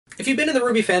If you've been in the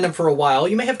RWBY fandom for a while,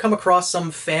 you may have come across some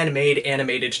fan-made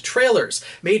animated trailers,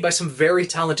 made by some very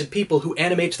talented people who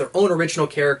animate their own original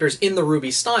characters in the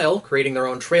RWBY style, creating their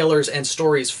own trailers and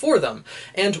stories for them.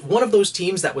 And one of those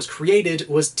teams that was created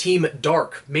was Team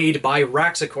Dark, made by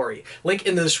Raxacory. Link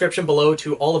in the description below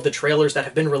to all of the trailers that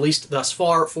have been released thus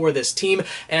far for this team,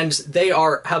 and they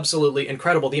are absolutely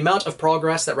incredible. The amount of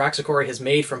progress that Raxacory has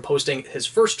made from posting his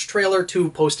first trailer to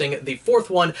posting the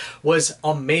fourth one was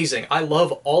amazing. I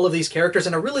love all of these characters,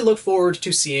 and I really look forward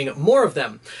to seeing more of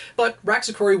them. But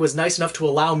Raxacory was nice enough to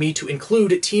allow me to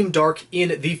include Team Dark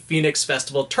in the Phoenix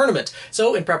Festival tournament.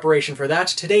 So in preparation for that,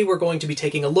 today we're going to be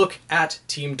taking a look at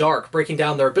Team Dark, breaking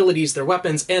down their abilities, their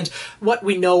weapons, and what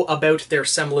we know about their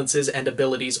semblances and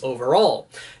abilities overall.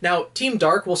 Now, Team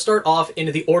Dark will start off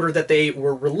in the order that they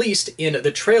were released in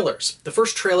the trailers. The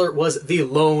first trailer was the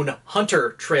Lone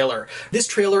Hunter trailer. This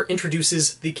trailer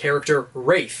introduces the character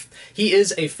Wraith. He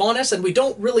is a Faunus, and we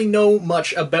don't really know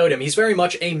much about him. He's very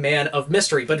much a man of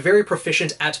mystery, but very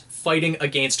proficient at fighting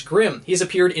against Grimm. He's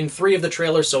appeared in 3 of the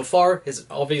trailers so far. His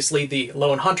obviously the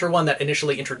Lone Hunter one that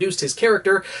initially introduced his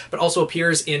character, but also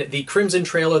appears in the Crimson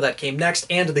trailer that came next,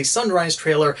 and the Sunrise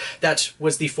trailer that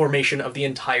was the formation of the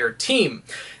entire team.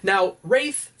 Now,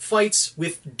 Wraith fights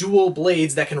with dual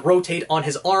blades that can rotate on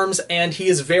his arms, and he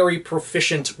is very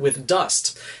proficient with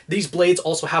dust. These blades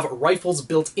also have rifles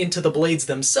built into the blades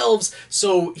themselves,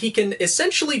 so he can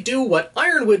essentially do what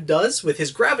Ironwood does with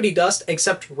his gravity dust,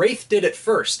 except Wraith did it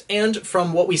first. And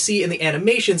from what we see in the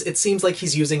animations, it seems like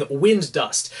he's using wind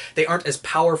dust. They aren't as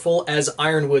powerful as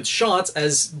Ironwood's shots,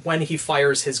 as when he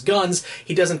fires his guns,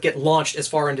 he doesn't get launched as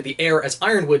far into the air as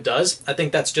Ironwood does. I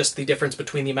think that's just the difference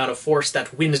between the amount of force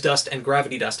that wind dust and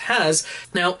gravity dust has.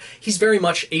 Now, he's very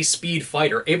much a speed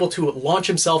fighter, able to launch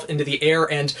himself into the air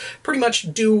and pretty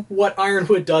much do what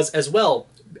Ironwood does as well.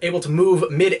 Able to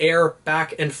move mid-air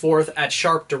back and forth at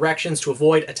sharp directions to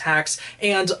avoid attacks,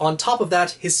 and on top of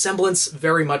that, his semblance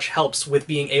very much helps with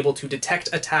being able to detect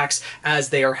attacks as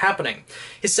they are happening.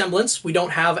 His semblance, we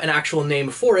don't have an actual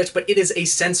name for it, but it is a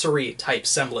sensory type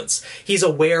semblance. He's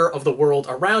aware of the world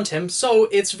around him, so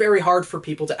it's very hard for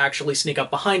people to actually sneak up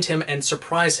behind him and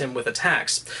surprise him with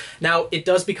attacks. Now, it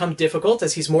does become difficult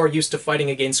as he's more used to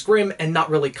fighting against Grimm and not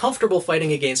really comfortable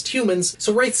fighting against humans,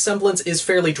 so Wraith's semblance is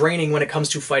fairly draining when it comes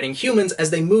to fighting humans, as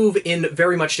they move in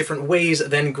very much different ways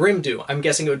than Grimm do. I'm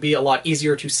guessing it would be a lot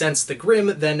easier to sense the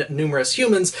Grimm than numerous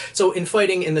humans, so in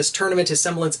fighting in this tournament, his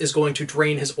semblance is going to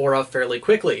drain his aura fairly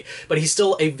quickly. But he's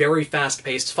still a very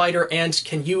fast-paced fighter and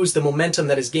can use the momentum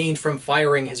that is gained from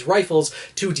firing his rifles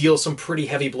to deal some pretty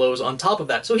heavy blows on top of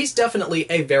that, so he's definitely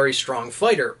a very strong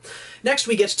fighter. Next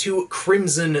we get to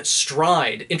Crimson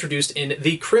Stride, introduced in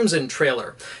the Crimson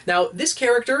trailer. Now, this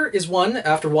character is one,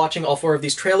 after watching all 4 of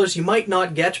these trailers, you might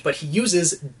not get, but he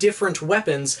uses different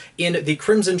weapons in the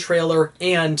Crimson trailer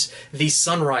and the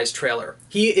Sunrise trailer.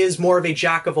 He is more of a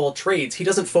jack of all trades. He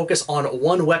doesn't focus on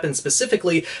one weapon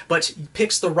specifically, but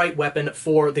picks the right weapon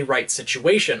for the right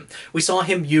situation. We saw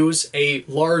him use a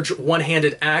large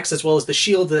one-handed axe, as well as the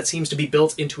shield that seems to be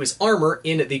built into his armor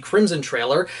in the Crimson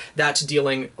trailer, that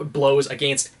dealing blows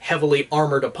against heavily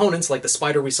armored opponents like the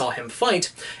spider we saw him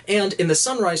fight. And in the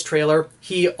Sunrise trailer,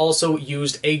 he also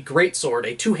used a greatsword,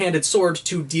 a two-handed sword,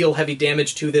 to deal heavy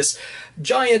damage to this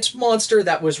giant monster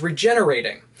that was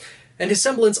regenerating. And his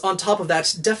semblance on top of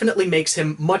that definitely makes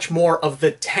him much more of the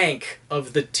tank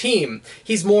of the team.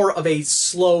 He's more of a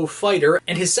slow fighter,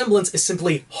 and his semblance is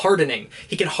simply hardening.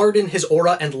 He can harden his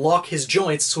aura and lock his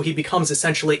joints, so he becomes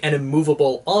essentially an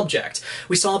immovable object.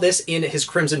 We saw this in his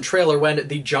Crimson trailer when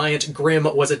the giant Grimm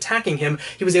was attacking him.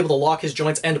 He was able to lock his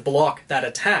joints and block that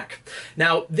attack.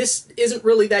 Now, this isn't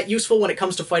really that useful when it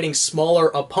comes to fighting smaller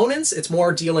opponents. It's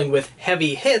more dealing with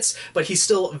heavy hits, but he's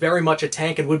still very much a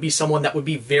tank and would be someone that would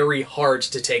be very hard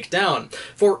to take down.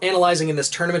 For analyzing in this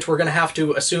tournament, we're going to have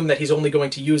to assume that he's only going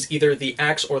to use either the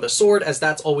axe or the sword, as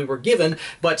that's all we were given,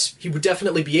 but he would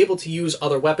definitely be able to use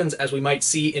other weapons, as we might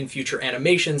see in future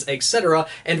animations, etc.,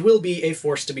 and will be a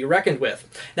force to be reckoned with.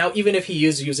 Now, even if he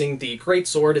is using the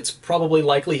greatsword, it's probably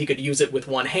likely he could use it with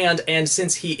one hand, and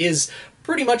since he is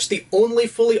pretty much the only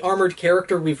fully armored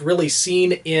character we've really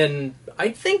seen in, I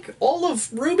think, all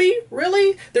of RWBY,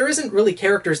 really? There isn't really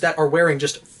characters that are wearing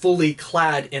just fully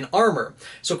clad in armor.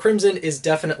 So Crimson is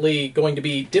definitely going to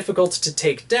be difficult to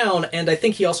take down, and I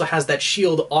think he also has that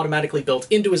shield automatically built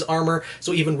into his armor,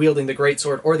 so even wielding the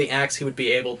greatsword or the axe, he would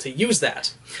be able to use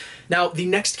that. Now, the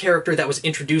next character that was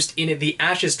introduced in the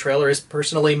Ashes trailer is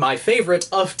personally my favorite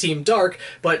of Team Dark,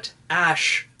 but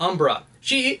Ash Umbra.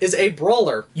 She is a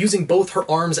brawler, using both her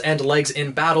arms and legs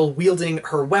in battle, wielding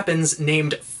her weapons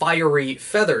named Fiery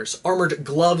Feathers, armored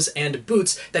gloves and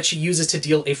boots that she uses to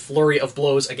deal a flurry of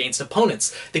blows against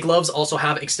opponents. The gloves also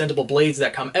have extendable blades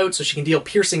that come out, so she can deal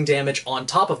piercing damage on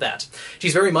top of that.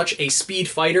 She's very much a speed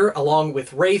fighter, along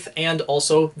with Wraith and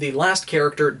also the last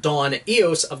character, Dawn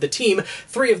Eos, of the team.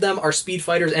 Three of them are speed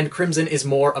fighters, and Crimson is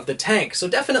more of the tank. So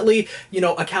definitely, you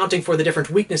know, accounting for the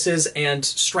different weaknesses and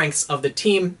strengths of the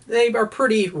team, they are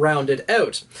pretty rounded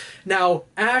out. Now,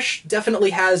 Ash definitely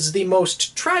has the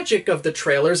most tragic of the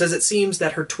trailers, as it seems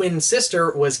that her twin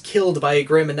sister was killed by a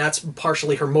Grimm, and that's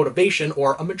partially her motivation,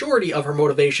 or a majority of her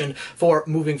motivation, for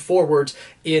moving forward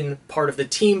in part of the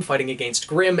team, fighting against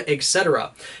Grimm,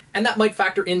 etc. And that might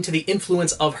factor into the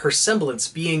influence of her semblance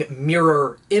being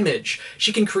mirror image.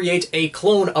 She can create a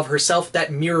clone of herself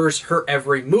that mirrors her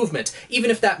every movement.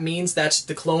 Even if that means that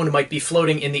the clone might be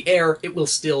floating in the air, it will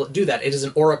still do that. It is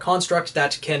an aura construct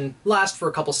that can last for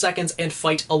a couple seconds and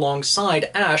fight alongside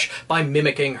Ash by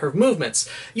mimicking her movements.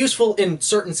 Useful in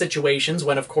certain situations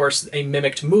when, of course, a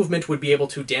mimicked movement would be able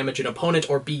to damage an opponent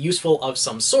or be useful of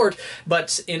some sort,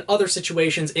 but in other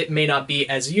situations it may not be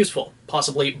as useful,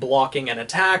 possibly blocking an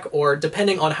attack, or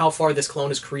depending on how far this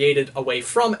clone is created away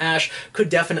from Ash, could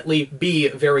definitely be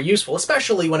very useful,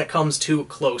 especially when it comes to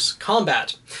close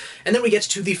combat. And then we get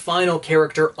to the final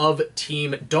character of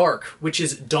Team Dark, which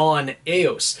is Dawn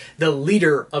Eos, the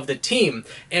leader of the team.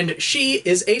 And she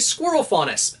is a squirrel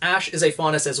faunus. Ash is a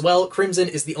faunus as well. Crimson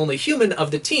is the only human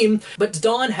of the team, but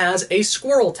Dawn has a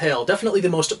squirrel tail, definitely the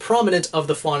most prominent of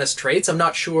the faunus traits. I'm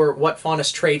not sure what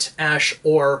faunus trait Ash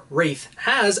or Wraith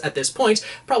has at this point,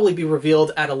 probably be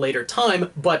revealed at a later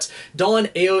time, but Dawn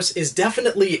Eos is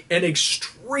definitely an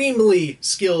extremely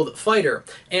skilled fighter,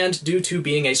 and due to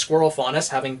being a squirrel faunus,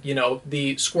 having, you know,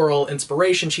 the squirrel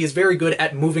inspiration, she is very good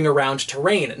at moving around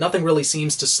terrain. Nothing really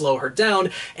seems to slow her down,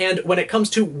 and when it comes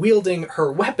to wielding her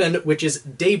weapon, which is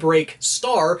Daybreak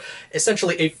Star,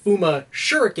 essentially a Fuma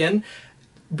Shuriken,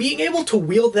 being able to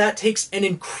wield that takes an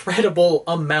incredible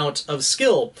amount of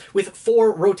skill, with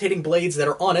 4 rotating blades that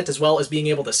are on it, as well as being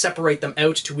able to separate them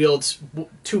out to wield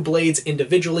 2 blades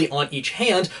individually on each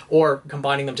hand, or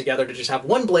combining them together to just have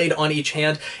 1 blade on each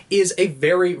hand, is a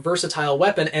very versatile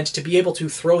weapon, and to be able to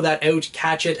throw that out,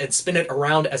 catch it, and spin it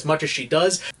around as much as she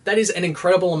does, that is an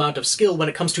incredible amount of skill when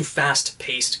it comes to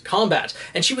fast-paced combat.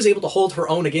 And she was able to hold her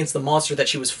own against the monster that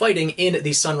she was fighting in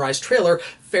the Sunrise trailer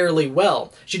fairly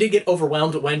well. She did get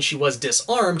overwhelmed when she was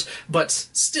disarmed, but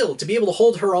still, to be able to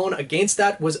hold her own against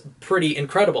that was pretty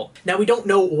incredible. Now, we don't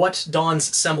know what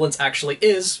Dawn's semblance actually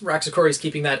is. Raxacory is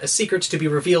keeping that a secret to be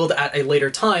revealed at a later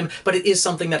time, but it is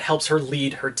something that helps her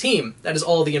lead her team. That is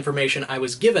all the information I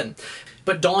was given.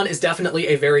 But Dawn is definitely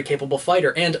a very capable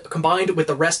fighter, and combined with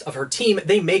the rest of her team,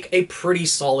 they make a pretty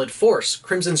solid force.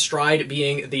 Crimson Stride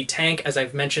being the tank, as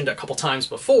I've mentioned a couple times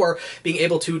before, being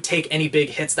able to take any big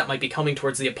hits that might be coming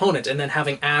towards the opponent, and then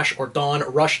having Ash or Dawn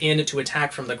rush in to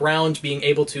attack from the ground, being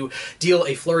able to deal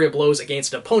a flurry of blows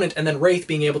against an opponent, and then Wraith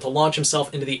being able to launch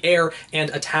himself into the air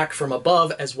and attack from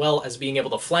above, as well as being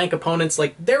able to flank opponents.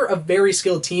 Like, they're a very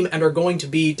skilled team and are going to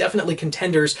be definitely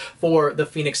contenders for the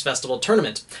Phoenix Festival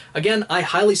tournament. Again, I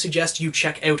highly suggest you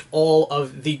check out all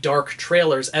of the Dark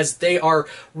trailers, as they are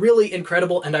really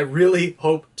incredible, and I really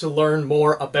hope to learn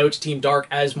more about Team Dark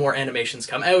as more animations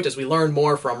come out, as we learn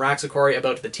more from Raxacory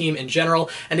about the team in general.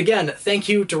 And again, thank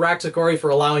you to Raxacory for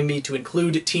allowing me to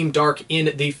include Team Dark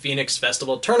in the Phoenix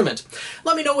Festival tournament.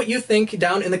 Let me know what you think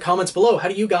down in the comments below. How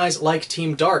do you guys like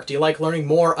Team Dark? Do you like learning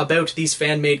more about these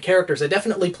fan-made characters? I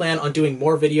definitely plan on doing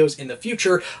more videos in the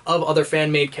future of other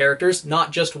fan-made characters,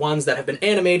 not just ones that have been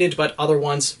animated, but other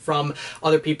ones from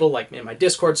other people like in my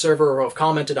Discord server or who have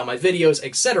commented on my videos,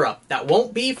 etc. That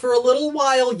won't be for a little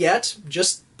while yet,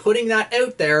 just putting that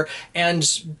out there,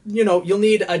 and, you know, you'll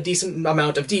need a decent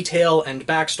amount of detail and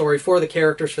backstory for the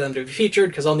characters for them to be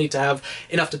featured, because I'll need to have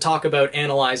enough to talk about,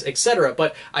 analyze, etc.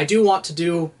 But I do want to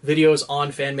do videos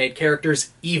on fan-made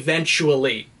characters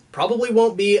eventually. Probably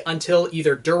won't be until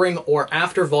either during or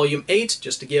after Volume 8,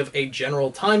 just to give a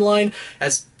general timeline,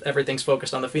 as everything's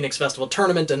focused on the Phoenix Festival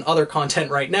tournament and other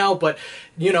content right now. But,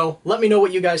 you know, let me know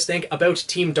what you guys think about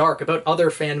Team Dark, about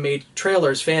other fan-made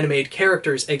trailers, fan-made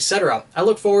characters, etc. I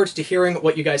look forward to hearing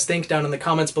what you guys think down in the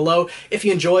comments below. If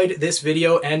you enjoyed this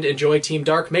video and enjoy Team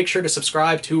Dark, make sure to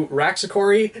subscribe to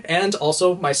Raxacory and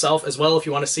also myself as well if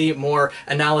you want to see more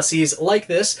analyses like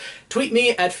this. Tweet me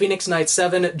at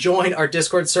PhoenixKnight7, join our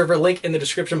Discord server, link in the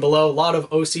description below. A lot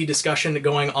of OC discussion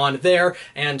going on there,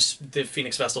 and the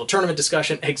Phoenix Festival tournament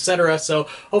discussion, etc. So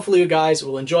hopefully you guys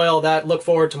will enjoy all that. Look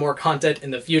forward to more content in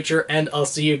the future, and I'll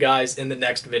see you guys in the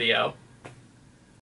next video.